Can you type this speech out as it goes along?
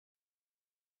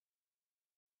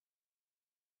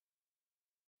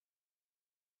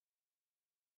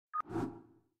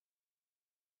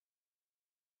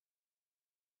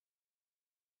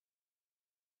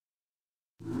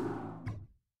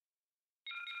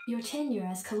Your tenure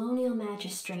as colonial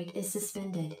magistrate is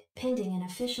suspended, pending an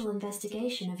official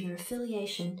investigation of your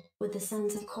affiliation with the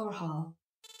Sons of Korhal.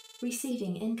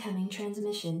 Receiving incoming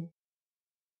transmission.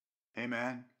 Hey,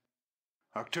 man.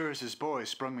 Arcturus' boys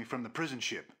sprung me from the prison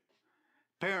ship.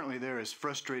 Apparently they're as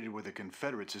frustrated with the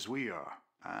Confederates as we are.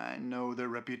 I know their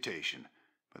reputation,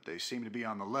 but they seem to be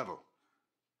on the level.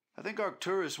 I think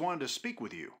Arcturus wanted to speak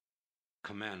with you.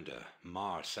 Commander,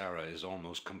 Mar Sara is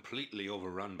almost completely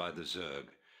overrun by the Zerg.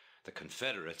 The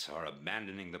Confederates are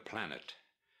abandoning the planet,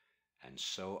 and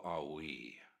so are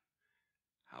we.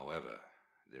 However,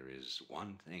 there is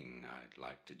one thing I'd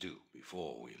like to do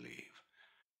before we leave.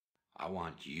 I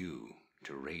want you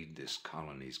to raid this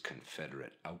colony's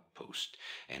Confederate outpost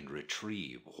and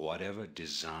retrieve whatever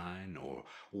design or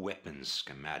weapons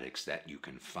schematics that you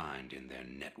can find in their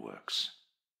networks.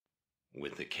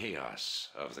 With the chaos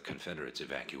of the Confederates'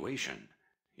 evacuation,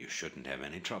 you shouldn't have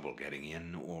any trouble getting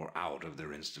in or out of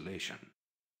their installation.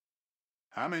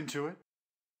 I'm into it.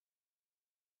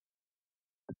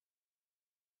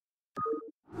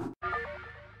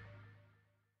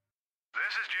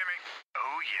 This is Jimmy.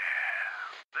 Oh yeah,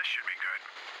 this should be good.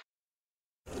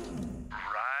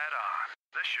 Right on.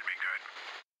 This should be good.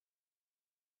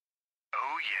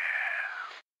 Oh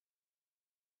yeah.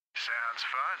 Sounds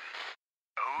fun.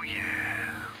 Oh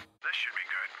yeah. This should be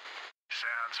good.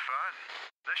 Sounds fun.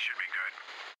 This should be good.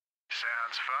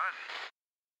 Sounds fun.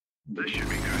 This should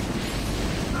be good.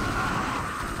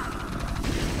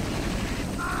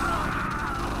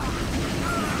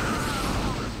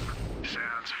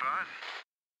 Sounds fun.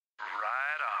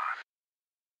 Right on.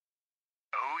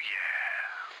 Oh yeah.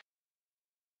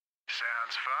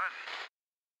 Sounds fun.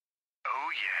 Oh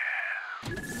yeah.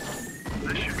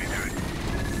 This should be good.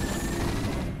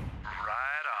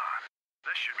 Right on.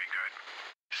 This should be good.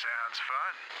 Sounds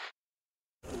fun.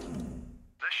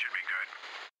 This should be good.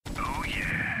 Oh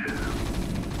yeah.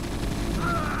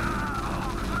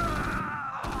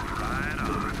 Right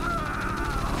on.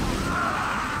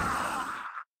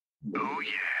 Oh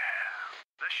yeah.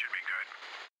 This should be good.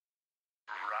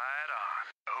 Right on.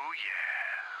 Oh yeah.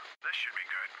 This should be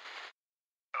good.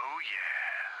 Oh yeah.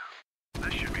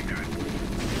 This should be good.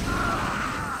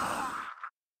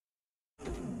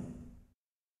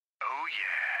 Oh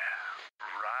yeah.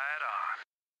 Right on.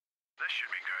 This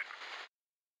should be good.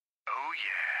 Oh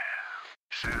yeah.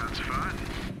 Sounds fun.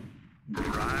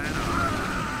 Right on.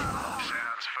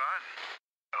 Sounds fun.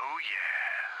 Oh yeah.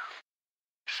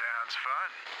 Sounds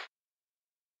fun.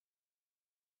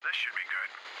 This should be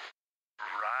good.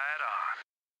 Right on.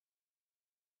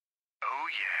 Oh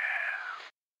yeah.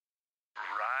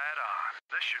 Right on.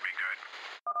 This should be good.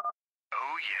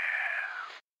 Oh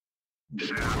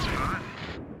yeah. Sounds fun.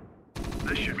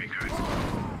 This should be good.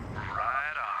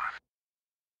 Right on.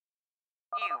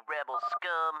 You rebel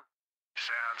scum.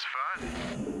 Sounds fun.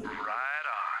 Right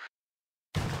on.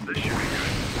 This should be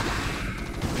good.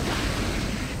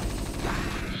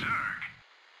 Zerg,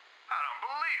 I don't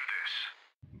believe this.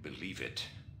 Believe it.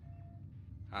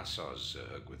 I saw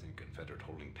Zerg within Confederate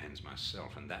holding pens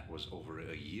myself, and that was over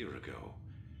a year ago.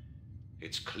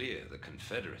 It's clear the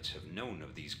Confederates have known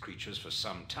of these creatures for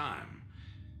some time.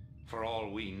 For all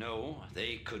we know,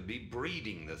 they could be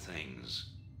breeding the things.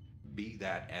 Be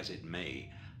that as it may,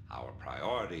 our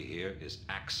priority here is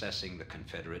accessing the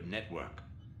Confederate network.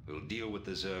 We'll deal with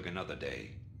the Zerg another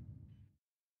day.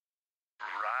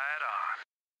 Right on.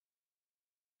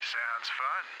 Sounds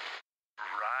fun.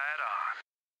 Right on.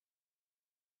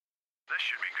 This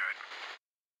should be good.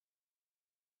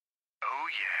 Oh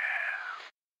yeah.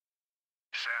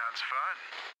 Sounds fun.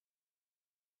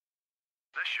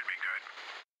 This should be good.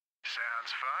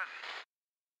 Sounds fun.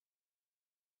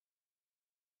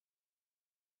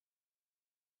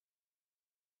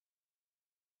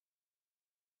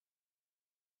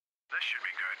 This should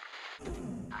be good.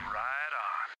 Right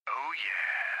on. Oh yeah.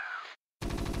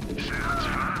 Sounds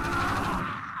fun.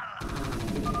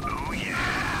 Oh yeah.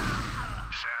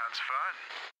 Sounds fun.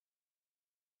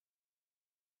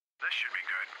 This should be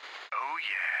good. Oh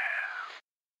yeah.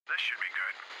 This should be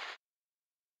good.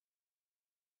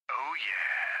 Oh yeah.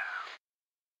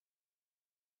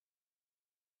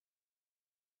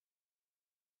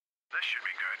 This should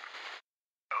be good.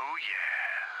 Oh yeah.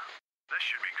 This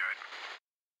should be good.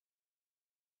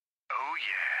 Oh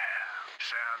yeah.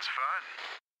 Sounds fun.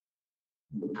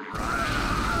 Right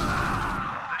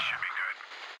on. This should be good.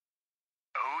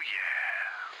 Oh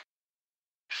yeah.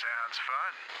 Sounds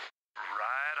fun.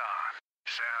 Right on.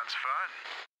 Sounds fun.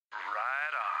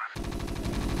 Right on.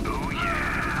 Oh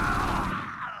yeah.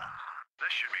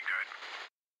 This should be good.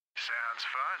 Sounds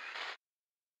fun.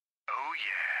 Oh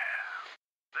yeah.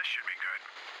 This should be good.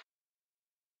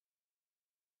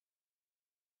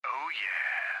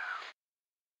 yeah.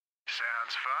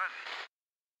 Sounds fun.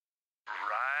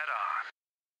 Right on.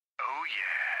 Oh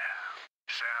yeah.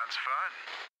 Sounds fun.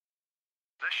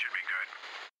 This should be good.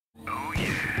 Oh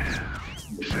yeah.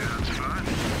 Sounds fun.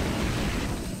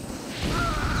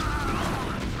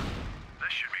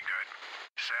 This should be good.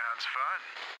 Sounds fun.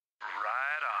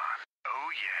 Right on. Oh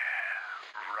yeah.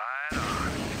 Right on.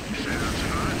 Sounds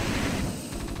fun.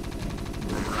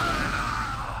 Right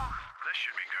on. This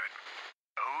should be good.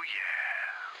 Oh yeah.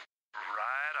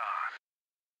 Right on.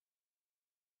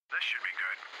 This should be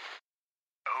good.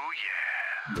 Oh yeah.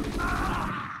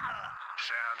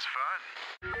 Sounds fun.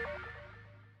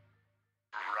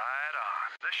 Right on.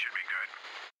 This should be good.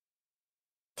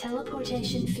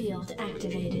 Teleportation field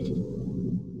activated.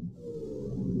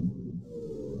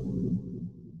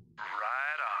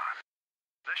 Right on.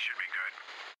 This should be good.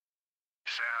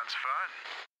 Sounds fun.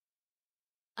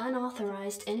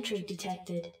 Unauthorized entry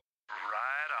detected.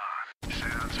 Right on.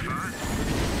 Sounds fun.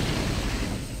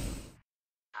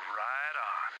 Right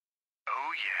on.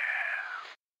 Oh yeah.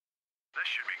 This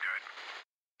should be good.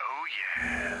 Oh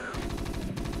yeah.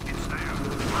 It's there.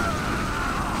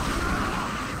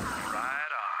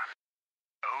 Right on.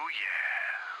 Oh yeah.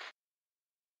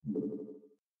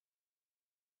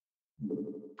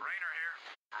 Rainer here.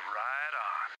 Right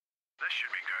on. This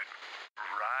should be good.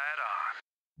 Right on.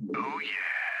 Oh yeah.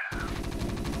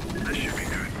 This should be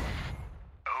good.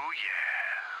 Oh yeah.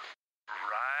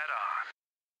 Right on.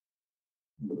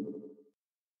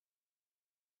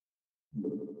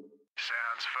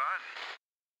 Sounds fun.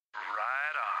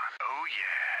 Right on. Oh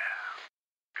yeah.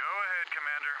 Go ahead,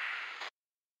 Commander.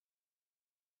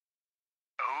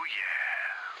 Oh yeah.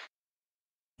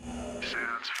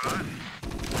 Sounds fun.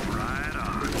 Right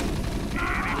on.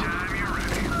 Anytime you're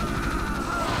ready.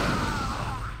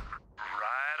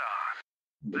 Right on.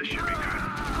 This should be good.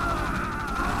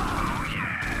 Oh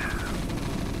yeah.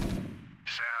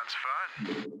 Sounds fun.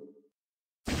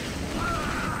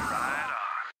 Right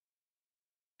on.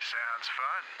 Sounds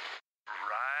fun.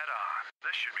 Right on.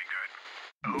 This should be good.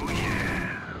 Oh yeah.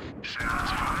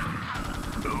 Sounds fun.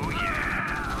 Oh yeah.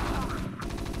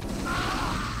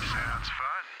 Sounds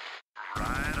fun.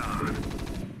 Right on.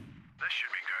 This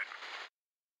should be good.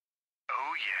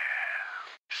 Oh yeah.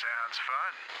 Sounds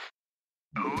fun.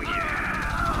 Oh yeah.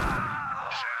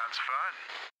 Sounds fun.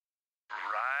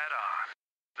 Right on.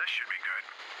 This should be good.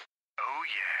 Oh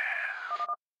yeah.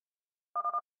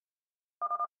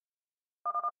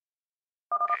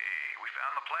 Hey, we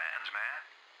found the plans, man.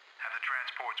 Have the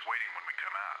transports waiting when we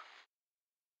come out.